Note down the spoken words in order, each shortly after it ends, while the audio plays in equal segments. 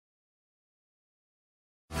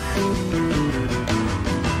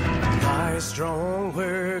Thy strong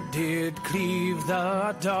word did cleave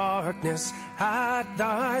the darkness. At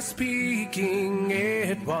thy speaking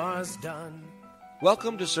it was done.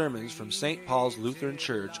 Welcome to sermons from St. Paul's Lutheran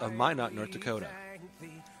Church of Minot, North Dakota.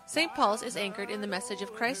 St. Paul's is anchored in the message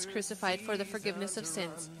of Christ crucified for the forgiveness of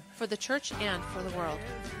sins, for the church and for the world.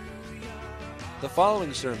 The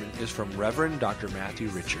following sermon is from Reverend Dr. Matthew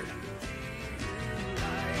Richard.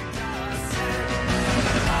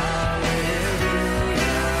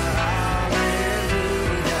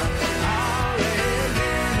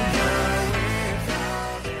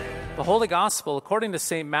 The Holy Gospel according to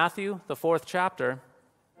St. Matthew, the 4th chapter.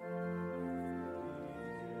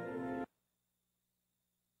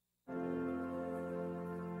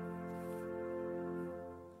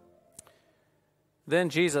 Then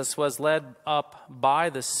Jesus was led up by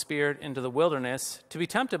the Spirit into the wilderness to be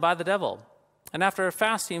tempted by the devil. And after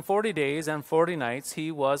fasting 40 days and 40 nights, he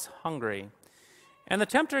was hungry. And the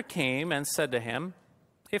tempter came and said to him,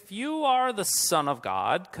 "If you are the Son of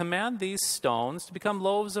God, command these stones to become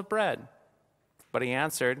loaves of bread." But he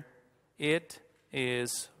answered, "It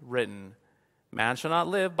is written, man shall not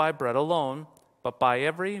live by bread alone, but by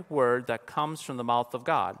every word that comes from the mouth of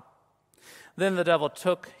God." Then the devil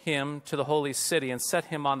took him to the holy city and set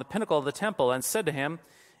him on the pinnacle of the temple and said to him,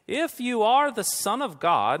 "If you are the Son of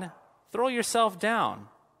God, throw yourself down.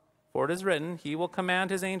 For it is written, he will command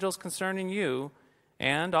his angels concerning you,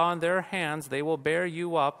 and on their hands they will bear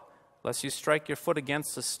you up, lest you strike your foot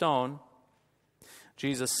against a stone."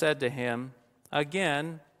 Jesus said to him,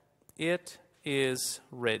 "Again, it is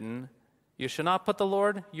written, you shall not put the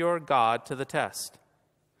Lord your God to the test."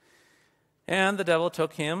 And the devil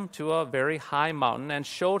took him to a very high mountain and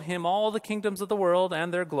showed him all the kingdoms of the world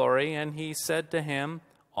and their glory. And he said to him,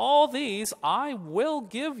 "All these I will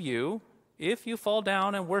give you if you fall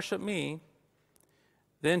down and worship me."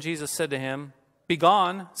 Then Jesus said to him,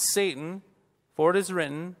 "Begone, Satan, for it is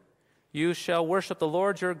written, you shall worship the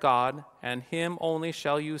Lord your God, and him only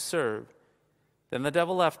shall you serve." Then the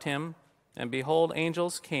devil left him, and behold,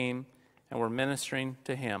 angels came and were ministering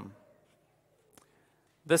to him.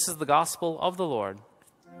 This is the gospel of the Lord.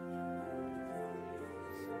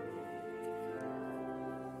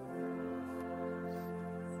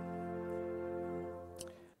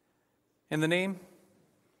 In the name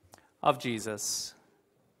of Jesus,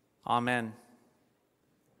 amen.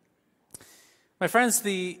 My friends,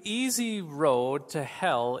 the easy road to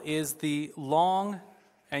hell is the long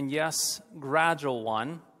and yes, gradual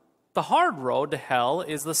one. The hard road to hell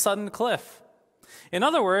is the sudden cliff. In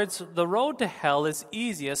other words, the road to hell is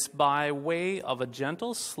easiest by way of a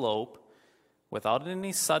gentle slope without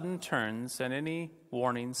any sudden turns and any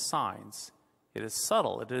warning signs. It is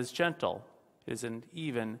subtle, it is gentle, it is an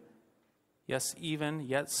even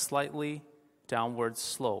yet slightly downward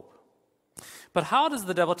slope. But how does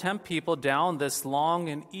the devil tempt people down this long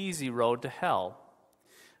and easy road to hell?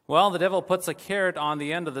 Well, the devil puts a carrot on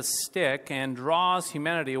the end of the stick and draws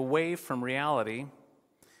humanity away from reality.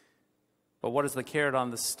 But what is the carrot on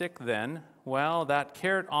the stick then? Well, that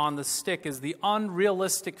carrot on the stick is the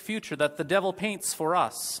unrealistic future that the devil paints for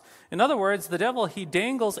us. In other words, the devil, he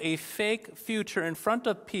dangles a fake future in front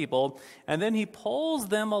of people, and then he pulls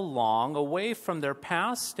them along away from their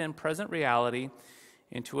past and present reality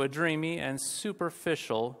into a dreamy and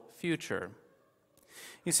superficial future.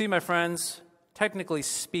 You see, my friends, technically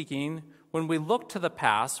speaking, when we look to the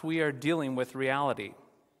past, we are dealing with reality.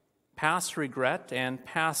 Past regret and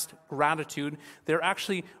past gratitude, they're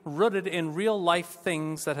actually rooted in real life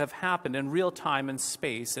things that have happened in real time and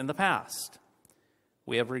space in the past.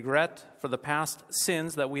 We have regret for the past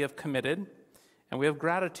sins that we have committed, and we have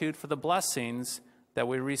gratitude for the blessings that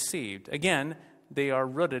we received. Again, they are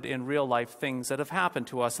rooted in real life things that have happened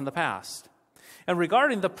to us in the past. And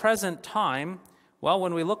regarding the present time, well,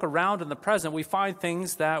 when we look around in the present, we find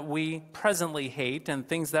things that we presently hate and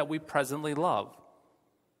things that we presently love.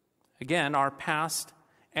 Again, our past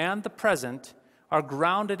and the present are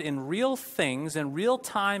grounded in real things, in real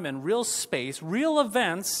time and real space, real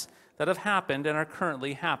events that have happened and are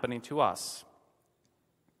currently happening to us.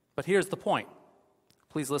 But here's the point.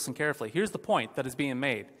 Please listen carefully. Here's the point that is being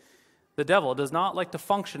made. The devil does not like to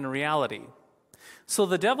function in reality. So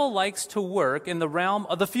the devil likes to work in the realm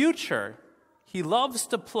of the future. He loves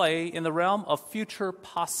to play in the realm of future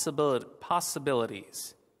possibilities.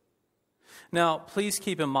 Now, please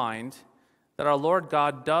keep in mind that our Lord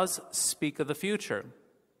God does speak of the future.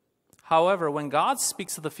 However, when God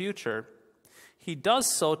speaks of the future, he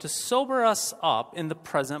does so to sober us up in the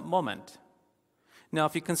present moment. Now,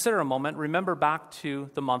 if you consider a moment, remember back to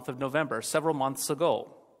the month of November, several months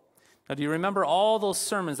ago. Now, do you remember all those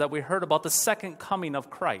sermons that we heard about the second coming of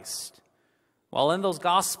Christ? Well, in those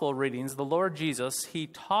gospel readings, the Lord Jesus, he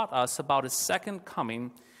taught us about his second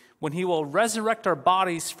coming when he will resurrect our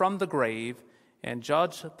bodies from the grave and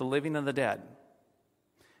judge the living and the dead.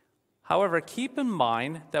 However, keep in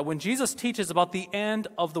mind that when Jesus teaches about the end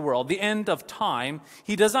of the world, the end of time,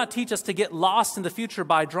 he does not teach us to get lost in the future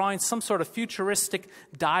by drawing some sort of futuristic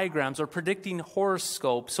diagrams or predicting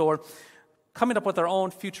horoscopes or coming up with our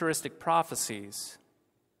own futuristic prophecies.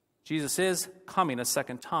 Jesus is coming a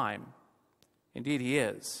second time. Indeed, he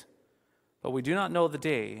is. But we do not know the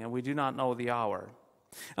day and we do not know the hour.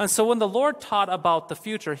 And so when the Lord taught about the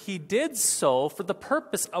future, he did so for the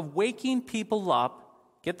purpose of waking people up,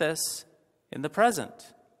 get this, in the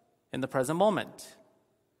present moment.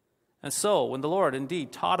 And so when the Lord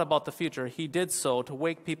indeed taught about the future, he did so to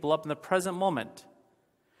wake people up in the present moment.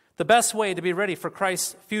 The best way to be ready for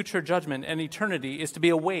Christ's future judgment and eternity is to be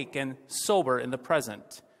awake and sober in the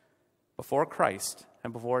present, before Christ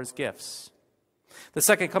and before his gifts. The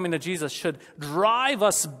second coming of Jesus should drive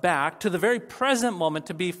us back to the very present moment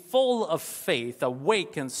to be full of faith,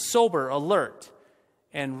 awake and sober, alert,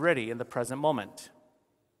 and ready in the present moment.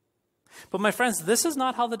 But my friends, this is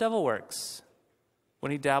not how the devil works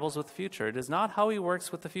when he dabbles with the future. It is not how he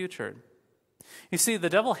works with the future. You see, the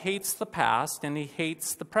devil hates the past and he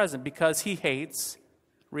hates the present because he hates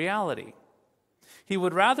reality. He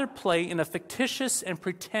would rather play in a fictitious and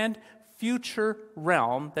pretend future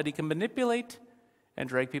realm that he can manipulate and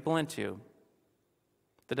drag people into.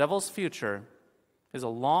 The devil's future is a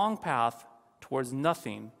long path towards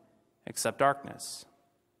nothing except darkness.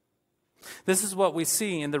 This is what we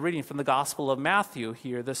see in the reading from the Gospel of Matthew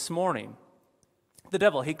here this morning. The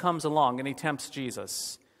devil, he comes along and he tempts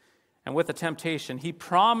Jesus. And with the temptation, he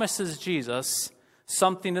promises Jesus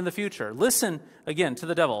something in the future. Listen again to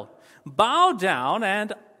the devil. Bow down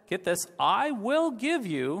and, get this, I will give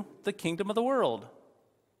you the kingdom of the world.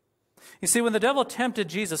 You see, when the devil tempted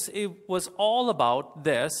Jesus, it was all about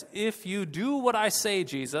this. If you do what I say,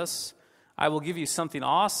 Jesus, I will give you something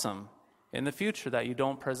awesome in the future that you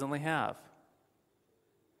don't presently have.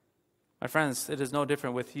 My friends, it is no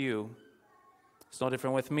different with you. It's no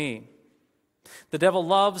different with me. The devil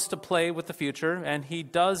loves to play with the future, and he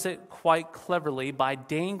does it quite cleverly by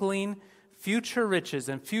dangling future riches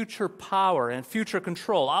and future power and future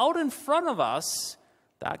control out in front of us,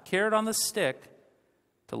 that carrot on the stick,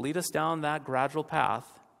 to lead us down that gradual path.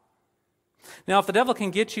 Now, if the devil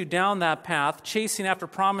can get you down that path, chasing after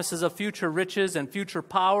promises of future riches and future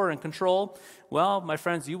power and control, well, my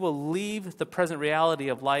friends, you will leave the present reality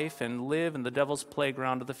of life and live in the devil's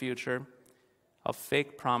playground of the future, of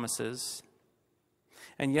fake promises.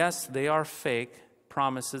 And yes, they are fake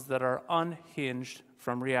promises that are unhinged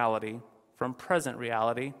from reality, from present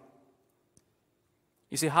reality.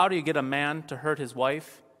 You see, how do you get a man to hurt his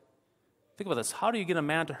wife? Think about this. How do you get a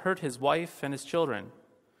man to hurt his wife and his children?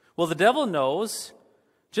 Well, the devil knows.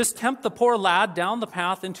 Just tempt the poor lad down the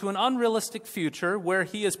path into an unrealistic future where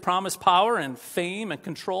he is promised power and fame and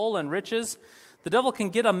control and riches. The devil can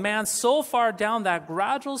get a man so far down that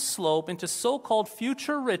gradual slope into so-called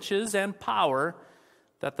future riches and power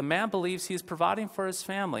that the man believes he is providing for his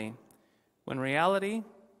family, when in reality,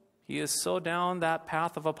 he is so down that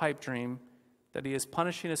path of a pipe dream that he is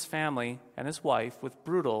punishing his family and his wife with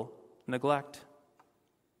brutal neglect.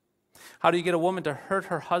 How do you get a woman to hurt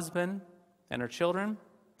her husband and her children?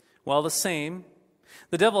 Well, the same.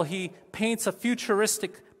 The devil, he paints a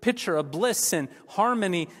futuristic picture of bliss and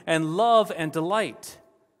harmony and love and delight.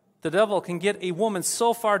 The devil can get a woman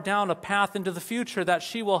so far down a path into the future that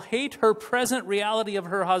she will hate her present reality of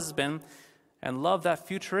her husband and love that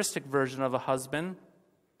futuristic version of a husband.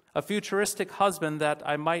 A futuristic husband that,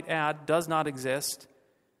 I might add, does not exist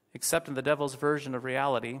except in the devil's version of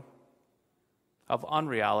reality, of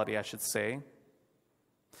unreality, I should say.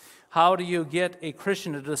 How do you get a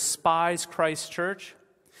Christian to despise Christ's church?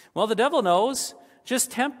 Well, the devil knows.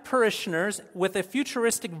 Just tempt parishioners with a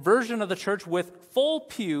futuristic version of the church with full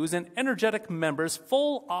pews and energetic members,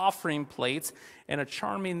 full offering plates, and a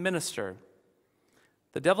charming minister.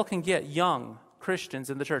 The devil can get young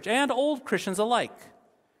Christians in the church and old Christians alike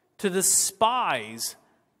to despise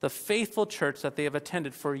the faithful church that they have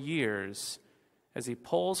attended for years as he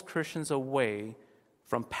pulls Christians away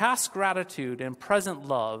from past gratitude and present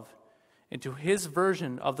love into his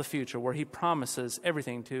version of the future where he promises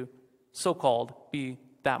everything to so-called be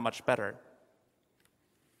that much better.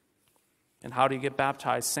 And how do you get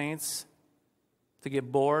baptized saints to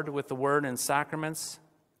get bored with the word and sacraments?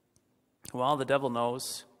 Well, the devil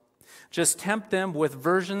knows. Just tempt them with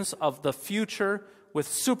versions of the future with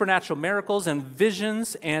supernatural miracles and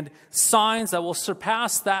visions and signs that will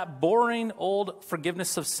surpass that boring old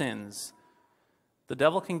forgiveness of sins, the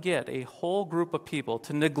devil can get a whole group of people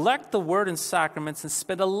to neglect the word and sacraments and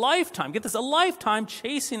spend a lifetime, get this, a lifetime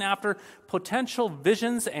chasing after potential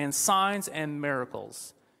visions and signs and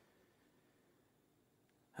miracles.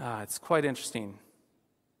 It's quite interesting.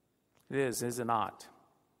 It is it not?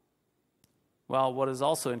 Well, what is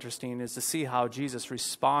also interesting is to see how Jesus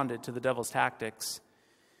responded to the devil's tactics.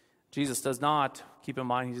 Jesus does not, keep in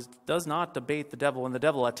mind, he does not debate the devil. When the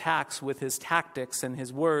devil attacks with his tactics and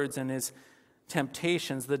his words and his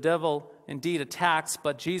temptations, the devil indeed attacks,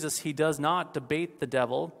 but Jesus, he does not debate the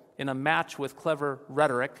devil in a match with clever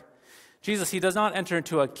rhetoric. Jesus, he does not enter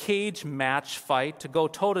into a cage match fight to go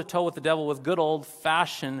toe-to-toe with the devil with a good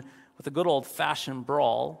old-fashioned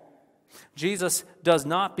brawl. Jesus does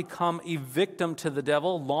not become a victim to the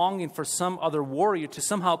devil, longing for some other warrior to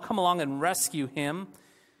somehow come along and rescue him.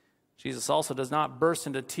 Jesus also does not burst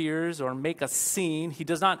into tears or make a scene. He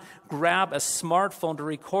does not grab a smartphone to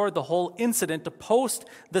record the whole incident, to post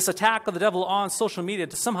this attack of the devil on social media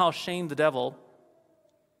to somehow shame the devil.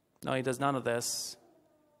 No, he does none of this.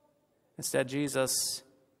 Instead, Jesus,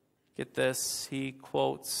 get this, he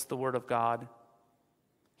quotes the Word of God.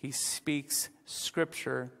 He speaks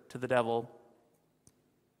Scripture to the devil.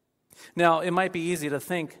 Now, it might be easy to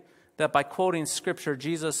think that by quoting Scripture,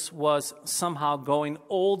 Jesus was somehow going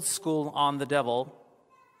old school on the devil,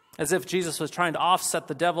 as if Jesus was trying to offset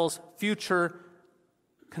the devil's future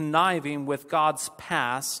conniving with God's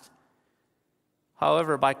past.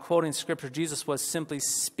 However, by quoting Scripture, Jesus was simply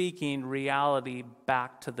speaking reality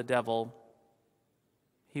back to the devil.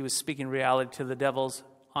 He was speaking reality to the devil's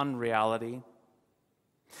unreality.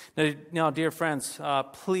 Now, dear friends,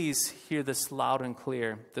 please hear this loud and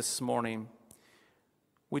clear this morning.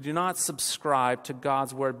 We do not subscribe to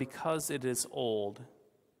God's Word because it is old.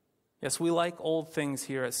 Yes, we like old things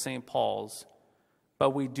here at St. Paul's,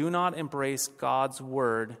 but we do not embrace God's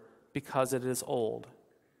Word because it is old.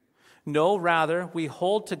 No, rather, we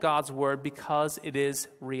hold to God's Word because it is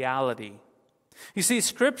reality. You see,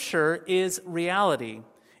 Scripture is reality.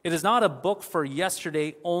 It is not a book for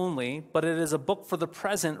yesterday only, but it is a book for the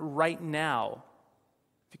present right now.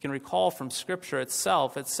 If you can recall from Scripture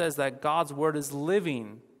itself, it says that God's Word is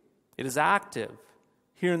living. It is active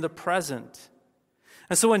here in the present.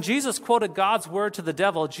 And so when Jesus quoted God's Word to the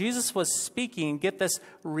devil, Jesus was speaking, get this,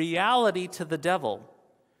 reality to the devil.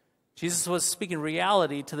 Jesus was speaking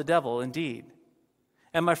reality to the devil indeed.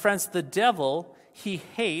 And my friends, the devil, he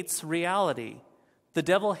hates reality. The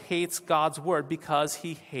devil hates God's Word because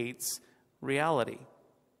he hates reality.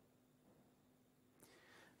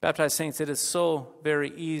 Baptized saints, it is so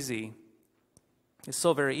very easy. It's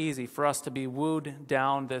so very easy for us to be wooed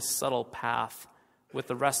down this subtle path with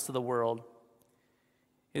the rest of the world.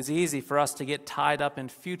 It's easy for us to get tied up in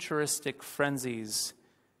futuristic frenzies,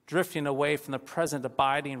 drifting away from the present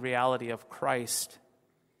abiding reality of Christ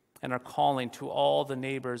and our calling to all the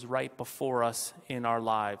neighbors right before us in our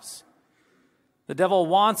lives. The devil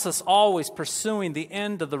wants us always pursuing the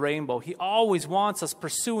end of the rainbow. He always wants us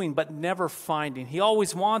pursuing but never finding. He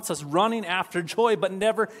always wants us running after joy but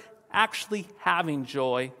never actually having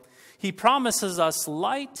joy. He promises us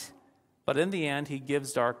light, but in the end he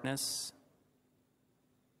gives darkness.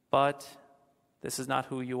 But this is not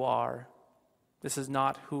who you are. This is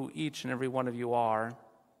not who each and every one of you are.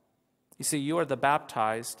 You see, you are the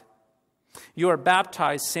baptized. You are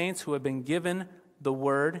baptized saints who have been given the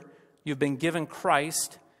Word. You've been given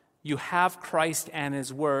Christ. You have Christ and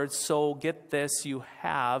His Word. So get this, you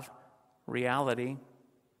have reality.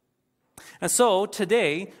 And so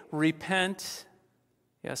today, repent.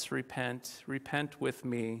 Yes, repent. Repent with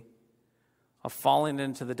me of falling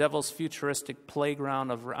into the devil's futuristic playground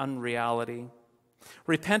of unreality.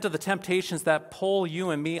 Repent of the temptations that pull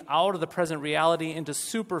you and me out of the present reality into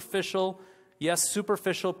superficial,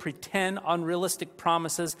 pretend, unrealistic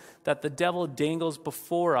promises that the devil dangles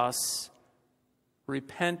before us.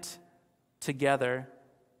 Repent together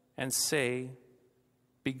and say,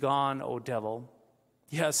 "Begone, O devil."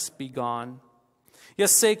 Yes, begone.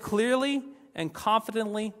 Yes, say clearly and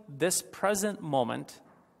confidently this present moment.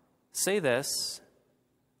 Say this,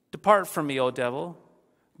 "Depart from me, O devil.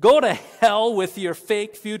 Go to hell with your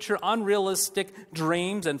fake future, unrealistic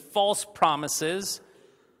dreams and false promises.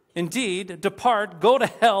 Indeed, depart, go to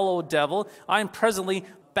hell, O devil. I am presently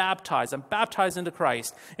baptized. I'm baptized into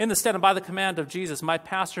Christ. In the stead and by the command of Jesus, my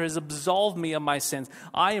pastor has absolved me of my sins.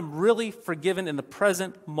 I am really forgiven in the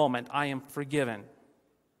present moment. I am forgiven.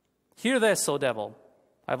 Hear this, O devil.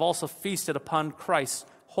 I've also feasted upon Christ's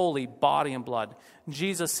holy body and blood.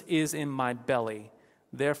 Jesus is in my belly.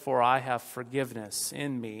 Therefore I have forgiveness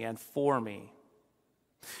in me and for me.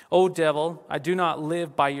 O devil, I do not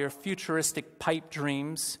live by your futuristic pipe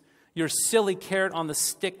dreams. Your silly carrot on the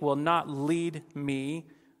stick will not lead me,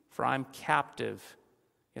 for I'm captive.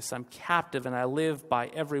 Yes, I'm captive, and I live by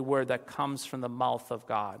every word that comes from the mouth of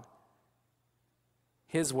God.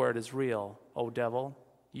 His word is real, O devil,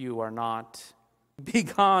 you are not.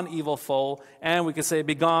 Begone, evil foe, and we could say,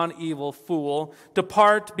 begone, evil fool.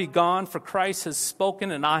 Depart, begone, for Christ has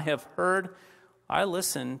spoken, and I have heard. I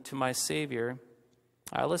listen to my Savior.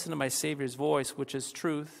 I listen to my Savior's voice, which is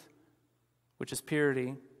truth, which is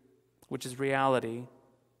purity, which is reality.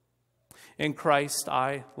 In Christ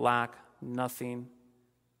I lack nothing,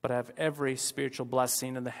 but have every spiritual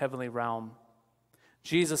blessing in the heavenly realm.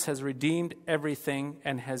 Jesus has redeemed everything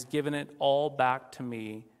and has given it all back to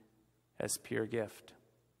me as pure gift.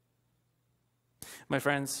 My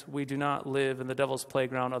friends, we do not live in the devil's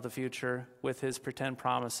playground of the future with his pretend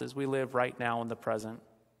promises. We live right now in the present.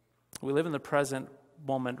 We live in the present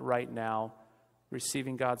moment right now,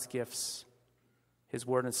 receiving God's gifts, his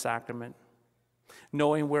word and sacrament,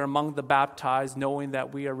 knowing we're among the baptized, knowing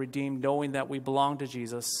that we are redeemed, knowing that we belong to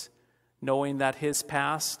Jesus, knowing that his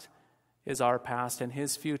past is our past and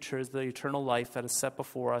his future is the eternal life that is set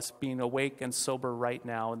before us, being awake and sober right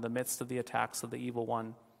now in the midst of the attacks of the evil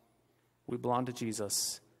one. We belong to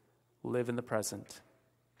Jesus. Live in the present.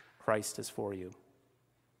 Christ is for you.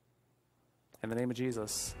 In the name of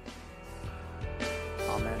Jesus,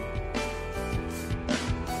 amen.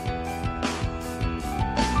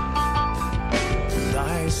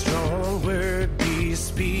 Thy strong word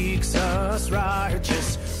bespeaks us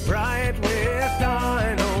righteous, bright with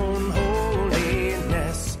thine own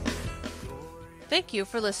holiness. Thank you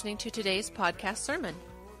for listening to today's podcast sermon.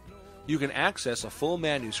 You can access a full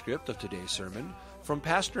manuscript of today's sermon from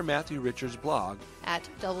Pastor Matthew Richard's blog at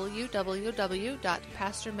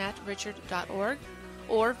www.pastormattrichard.org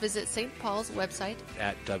or visit St. Paul's website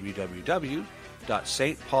at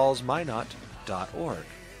www.stpaulsminot.org.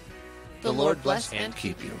 The Lord bless and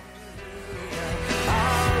keep you.